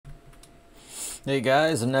Hey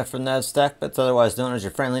guys, I'm Neff from NevStackBits, otherwise known as your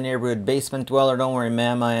friendly neighborhood basement dweller. Don't worry,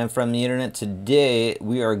 ma'am, I am from the internet. Today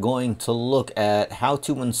we are going to look at how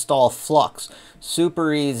to install Flux.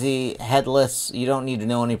 Super easy, headless. You don't need to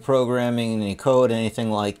know any programming, any code, anything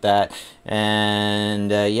like that. And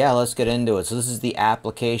yeah, let's get into it. So this is the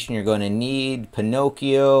application you're going to need.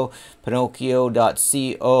 Pinokio,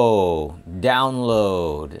 pinokio.co,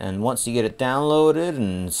 download. And once you get it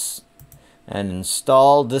downloaded and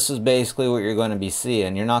installed, this is basically what you're going to be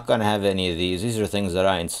seeing. You're not going to have any of these. These are things that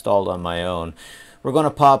I installed on my own. We're going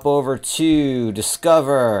to pop over to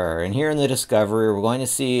Discover, and here in the Discovery we're going to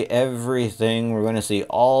see everything. We're going to see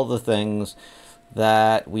all the things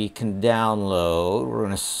that we can download. We're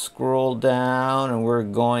going to scroll down and we're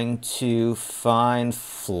going to find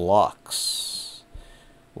Flux.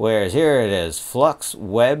 Here it is, Flux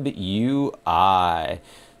Web UI.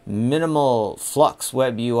 Minimal Flux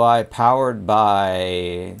Web UI powered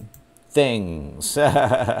by things.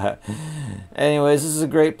 Anyways, this is a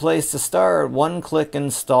great place to start. One-click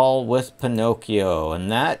install with Pinokio,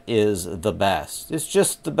 and that is the best. It's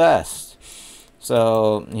just the best.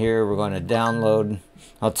 So here we're going to download.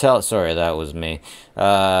 Sorry, that was me.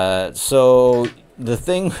 So the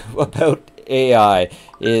thing about AI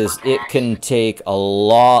is it can take a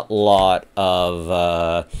lot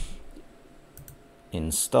of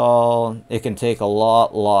install. It can take a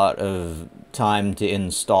lot of time to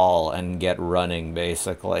install and get running,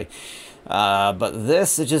 basically. But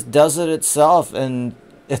this, it just does it itself, and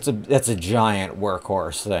it's a giant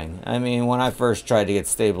workhorse thing. I mean, when I first tried to get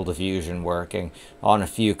Stable Diffusion working on a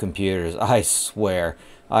few computers, I swear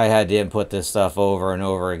I had to input this stuff over and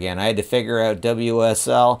over again. I had to figure out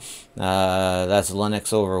WSL. That's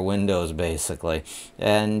Linux over Windows, basically.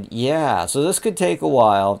 And yeah, so this could take a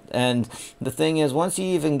while. And the thing is, once you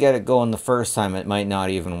even get it going the first time, it might not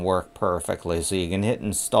even work perfectly. So you can hit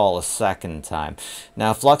install a second time.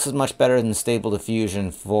 Now, Flux is much better than Stable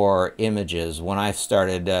Diffusion for images. When I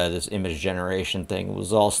started this image generation thing, it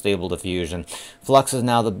was all Stable Diffusion. Flux is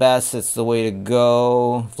now the best. It's the way to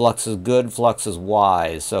go. Flux is good. Flux is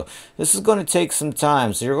wise. So this is going to take some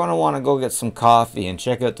time. So you're going to want to go get some coffee and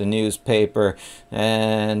check out the newspaper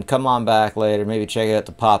and come on back later. Maybe check out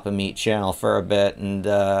the Papa Meat channel for a bit and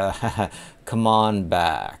come on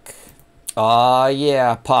back.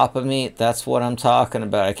 Yeah, Papa Meat, that's what I'm talking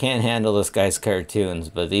about. I can't handle this guy's cartoons,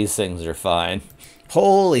 but these things are fine.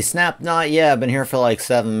 Holy snap, not yet. I've been here for like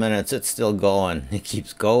 7 minutes. It's still going. It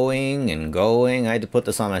keeps going and going. I had to put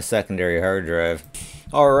this on my secondary hard drive.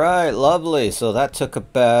 Alright, lovely. So that took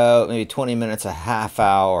about maybe 20 minutes, a half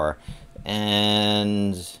hour.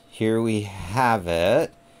 And here we have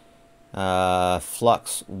it.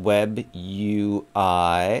 Flux Web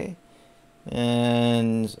UI.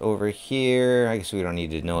 And over here, I guess we don't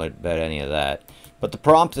need to know about any of that. But the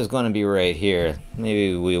prompt is going to be right here.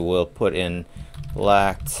 Maybe we will put in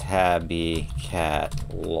black tabby cat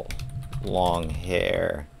long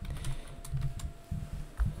hair.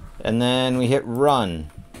 And then we hit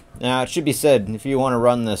run. Now, it should be said, if you want to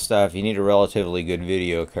run this stuff, you need a relatively good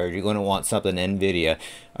video card. You're going to want something NVIDIA.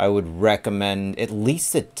 I would recommend at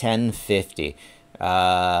least a 1050.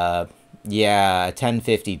 Yeah, a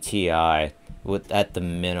 1050 Ti at the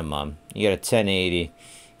minimum. You get a 1080,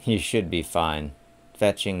 you should be fine.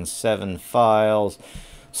 Fetching 7 files.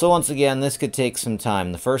 So once again, this could take some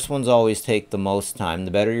time. The first ones always take the most time.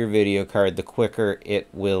 The better your video card, the quicker it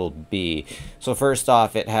will be. So first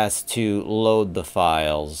off, it has to load the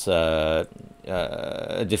files. A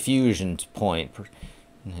diffusion point.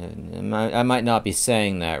 I might not be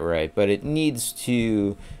saying that right, but it needs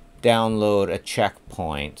to download a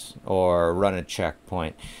checkpoint or run a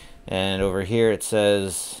checkpoint. And over here it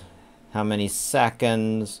says how many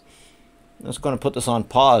seconds. I'm just going to put this on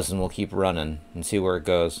pause and we'll keep running and see where it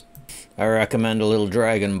goes. I recommend a little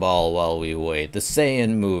Dragon Ball while we wait. The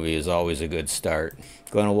Saiyan movie is always a good start.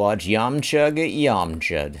 Going to watch Yamcha get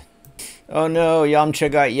Yamcha'd. Oh no,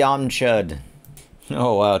 Yamcha got Yamcha'd.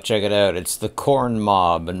 Oh wow, check it out. It's the Corn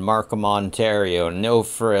Mob in Markham, Ontario. No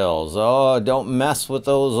frills. Oh, don't mess with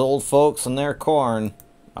those old folks and their corn.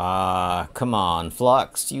 Come on,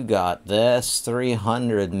 Flux, you got this.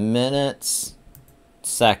 300 minutes.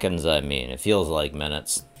 Seconds, I mean. It feels like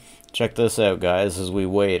minutes. Check this out, guys. As we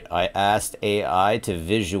wait, I asked AI to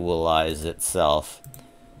visualize itself.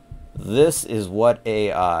 This is what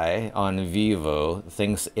AI on Vivo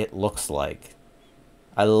thinks it looks like.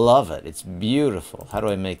 I love it. It's beautiful. How do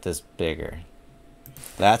I make this bigger?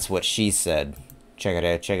 That's what she said. Check it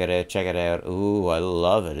out, check it out, check it out. Ooh, I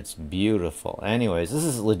love it. It's beautiful. Anyways, this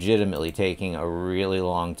is legitimately taking a really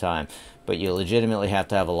long time. But you legitimately have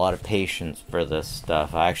to have a lot of patience for this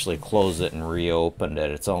stuff. I actually closed it and reopened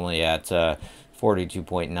it. It's only at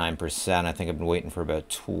 42.9%. I think I've been waiting for about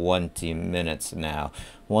 20 minutes now.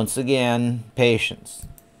 Once again, patience.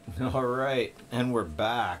 All right, and we're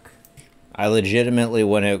back. I legitimately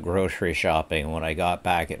went out grocery shopping. When I got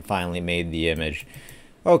back, it finally made the image.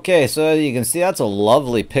 Okay, so as you can see, that's a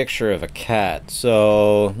lovely picture of a cat.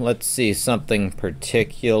 So let's see something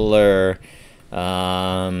particular.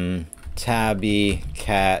 Tabby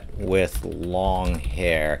cat with long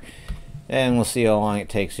hair. And we'll see how long it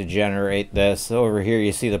takes to generate this. Over here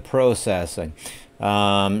you see the processing.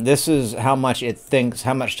 This is how much it thinks,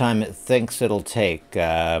 how much time it thinks it'll take.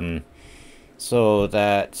 So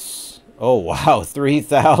that's, oh wow,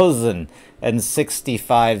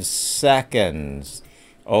 3,065 seconds.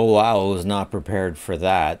 Oh wow, I was not prepared for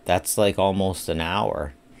that. That's like almost an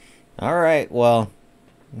hour. Alright, well,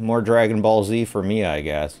 more Dragon Ball Z for me, I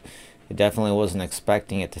guess. I definitely wasn't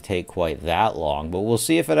expecting it to take quite that long, but we'll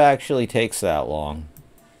see if it actually takes that long.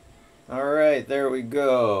 Alright, there we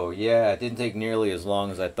go. Yeah, it didn't take nearly as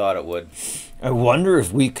long as I thought it would. I wonder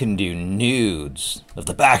if we can do nudes of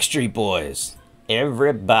the Backstreet Boys.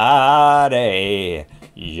 Everybody,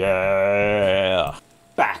 yeah.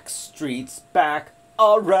 Backstreet's back,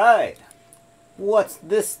 alright. What's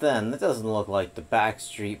this then? That doesn't look like the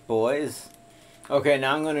Backstreet Boys. Okay,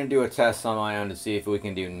 now I'm going to do a test on my own to see if we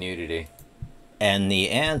can do nudity. And the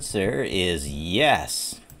answer is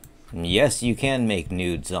yes. Yes, you can make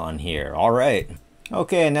nudes on here. Alright.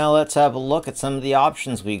 Okay, now let's have a look at some of the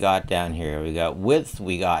options we got down here. We got width,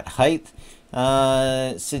 we got height,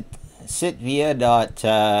 sitvia.io.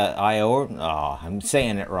 Oh, I'm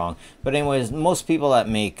saying it wrong. But anyways, most people that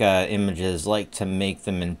make images like to make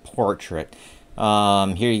them in portrait.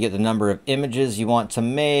 Here you get the number of images you want to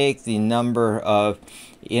make, the number of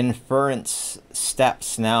inference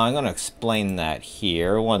steps. Now I'm going to explain that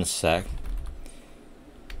here. One sec.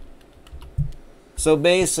 So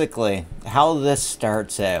basically, how this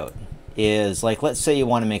starts out is, like, let's say you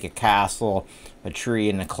want to make a castle, a tree,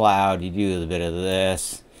 and a cloud. You do a bit of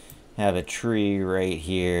this. Have a tree right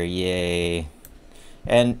here. Yay.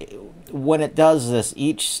 And when it does this,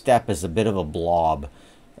 each step is a bit of a blob.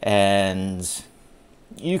 And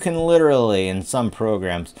you can literally, in some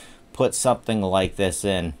programs, put something like this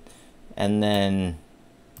in. And then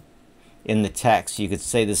in the text, you could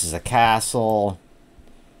say this is a castle.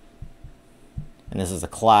 And this is a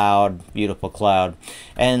cloud, beautiful cloud.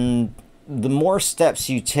 And the more steps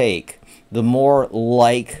you take, the more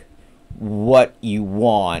like what you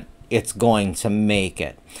want it's going to make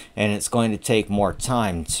it. And it's going to take more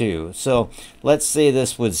time too. So let's say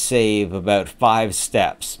this would save about 5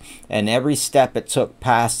 steps. And every step it took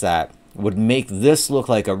past that would make this look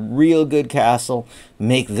like a real good castle,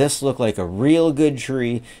 make this look like a real good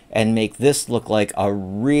tree, and make this look like a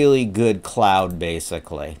really good cloud,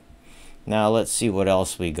 basically. Now let's see what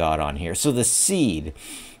else we got on here. So the seed.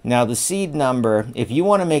 Now the seed number, if you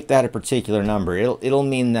want to make that a particular number, it'll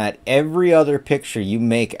mean that every other picture you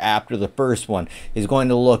make after the first one is going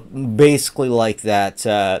to look basically like that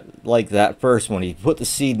first one. If you put the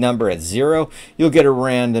seed number at 0, you'll get a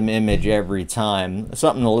random image every time,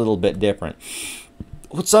 something a little bit different.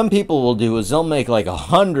 What some people will do is they'll make like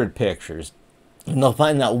 100 pictures, and they'll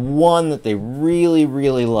find that one that they really,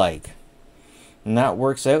 really like. And that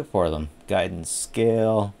works out for them. Guidance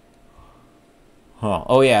scale. Huh.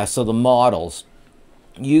 Oh yeah, so the models.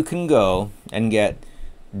 You can go and get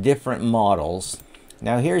different models.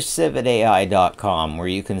 Now here's civitai.com where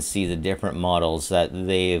you can see the different models that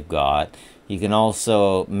they've got. You can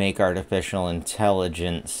also make artificial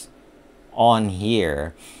intelligence on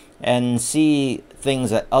here and see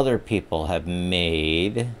things that other people have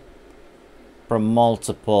made from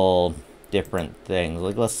multiple different things.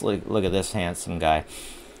 Like let's look at this handsome guy.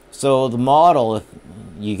 So the model, if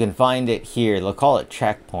you can find it here, they'll call it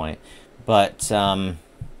checkpoint, but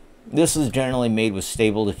this is generally made with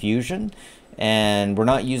Stable Diffusion, and we're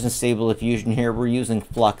not using Stable Diffusion here, we're using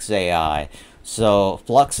Flux AI. So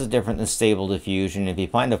Flux is different than Stable Diffusion. If you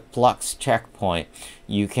find a Flux checkpoint,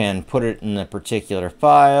 you can put it in a particular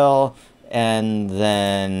file and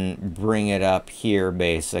then bring it up here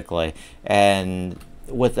basically, and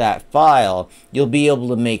with that file you'll be able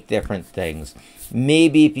to make different things.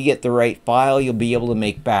 Maybe if you get the right file, you'll be able to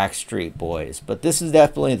make Backstreet Boys. But this is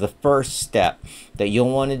definitely the first step that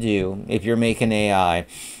you'll want to do if you're making AI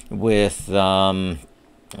with Pinokio,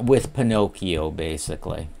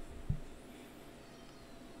 basically.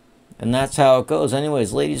 And that's how it goes.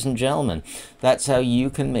 Anyways, ladies and gentlemen, that's how you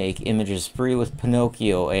can make images free with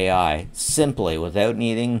Pinokio AI. Simply, without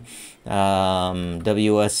needing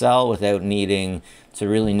WSL, without needing to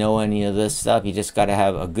really know any of this stuff. You just got to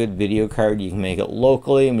have a good video card. You can make it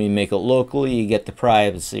locally, and when you make it locally, you get the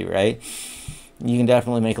privacy, right? You can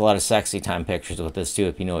definitely make a lot of sexy time pictures with this too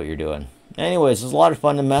if you know what you're doing. Anyways, it's a lot of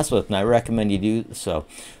fun to mess with, and I recommend you do so.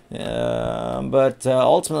 But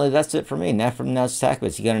ultimately, that's it for me. Now from Nuts Tech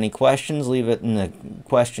Bits. You got any questions? Leave it in the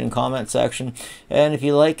question comment section. And if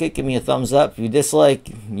you like it, give me a thumbs up. If you dislike,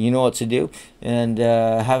 you know what to do. And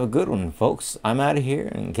have a good one, folks. I'm out of here,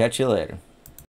 and catch you later.